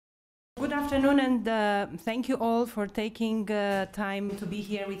Good afternoon, and thank you all for taking time to be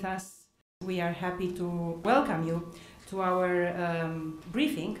here with us. We are happy to welcome you to our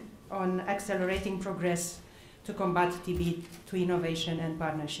briefing on accelerating progress to combat TB through innovation and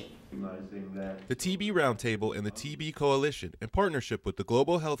partnership. The TB Roundtable and the TB Coalition, in partnership with the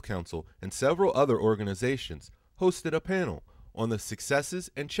Global Health Council and several other organizations, hosted a panel on the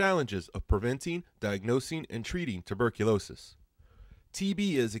successes and challenges of preventing, diagnosing, and treating tuberculosis.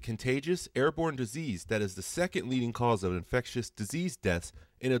 TB is a contagious airborne disease that is the second leading cause of infectious disease deaths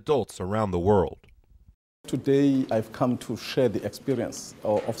in adults around the world. Today I've come to share the experience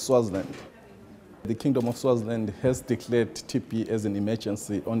of Swaziland. The Kingdom of Swaziland has declared TB as an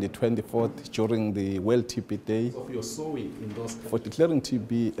emergency on the 24th during the World TB Day. For declaring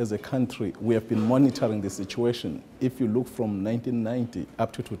TB as a country, we have been monitoring the situation. If you look from 1990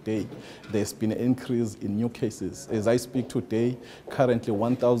 up to today, there's been an increase in new cases. As I speak today, currently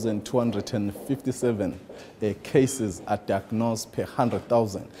 1,257 cases are diagnosed per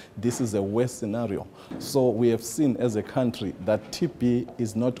 100,000. This is a worst scenario. So we have seen as a country that TB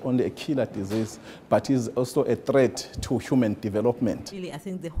is not only a killer disease, but is also a threat to human development. Really, I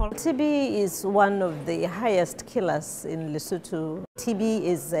think the whole TB is one of the highest killers in Lesotho. TB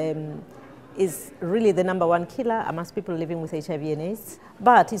is really the #1 killer amongst people living with HIV and AIDS.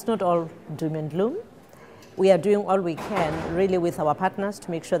 But it's not all doom and gloom. We are doing all we can really with our partners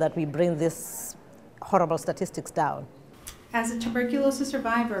to make sure that we bring these horrible statistics down. As a tuberculosis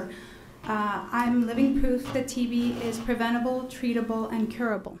survivor, I'm living proof that TB is preventable, treatable, and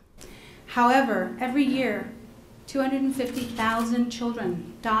curable. However, every year, 250,000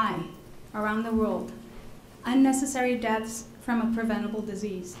 children die around the world, unnecessary deaths from a preventable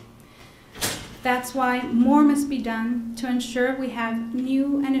disease. That's why more must be done to ensure we have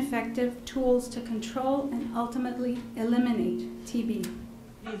new and effective tools to control and ultimately eliminate TB.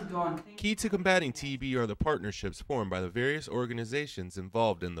 Key to combating TB are the partnerships formed by the various organizations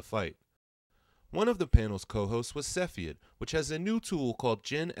involved in the fight. One of the panel's co-hosts was Cepheid, which has a new tool called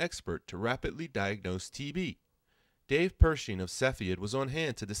Gen Expert to rapidly diagnose TB. Dave Pershing of Cepheid was on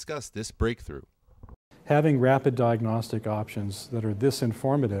hand to discuss this breakthrough. Having rapid diagnostic options that are this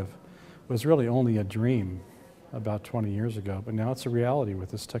informative was really only a dream about 20 years ago, but now it's a reality with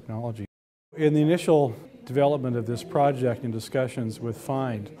this technology. In the initial development of this project and discussions with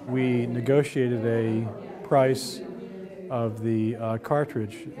FIND, we negotiated a price of the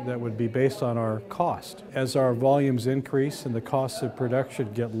cartridge that would be based on our cost. As our volumes increase and the costs of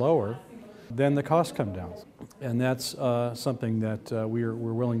production get lower, then the costs come down. And that's something that we're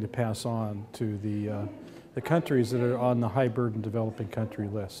willing to pass on to the countries that are on the high burden developing country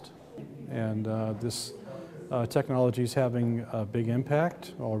list. And this technology is having a big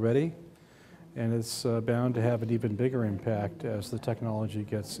impact already, and it's bound to have an even bigger impact as the technology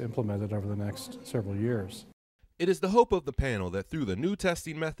gets implemented over the next several years. It is the hope of the panel that through the new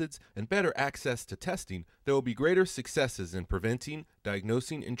testing methods and better access to testing, there will be greater successes in preventing,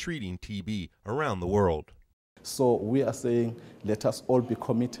 diagnosing, and treating TB around the world. So we are saying, let us all be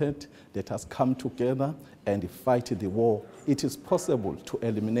committed, let us come together and fight the war. It is possible to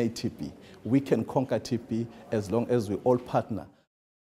eliminate TB. We can conquer TB as long as we all partner.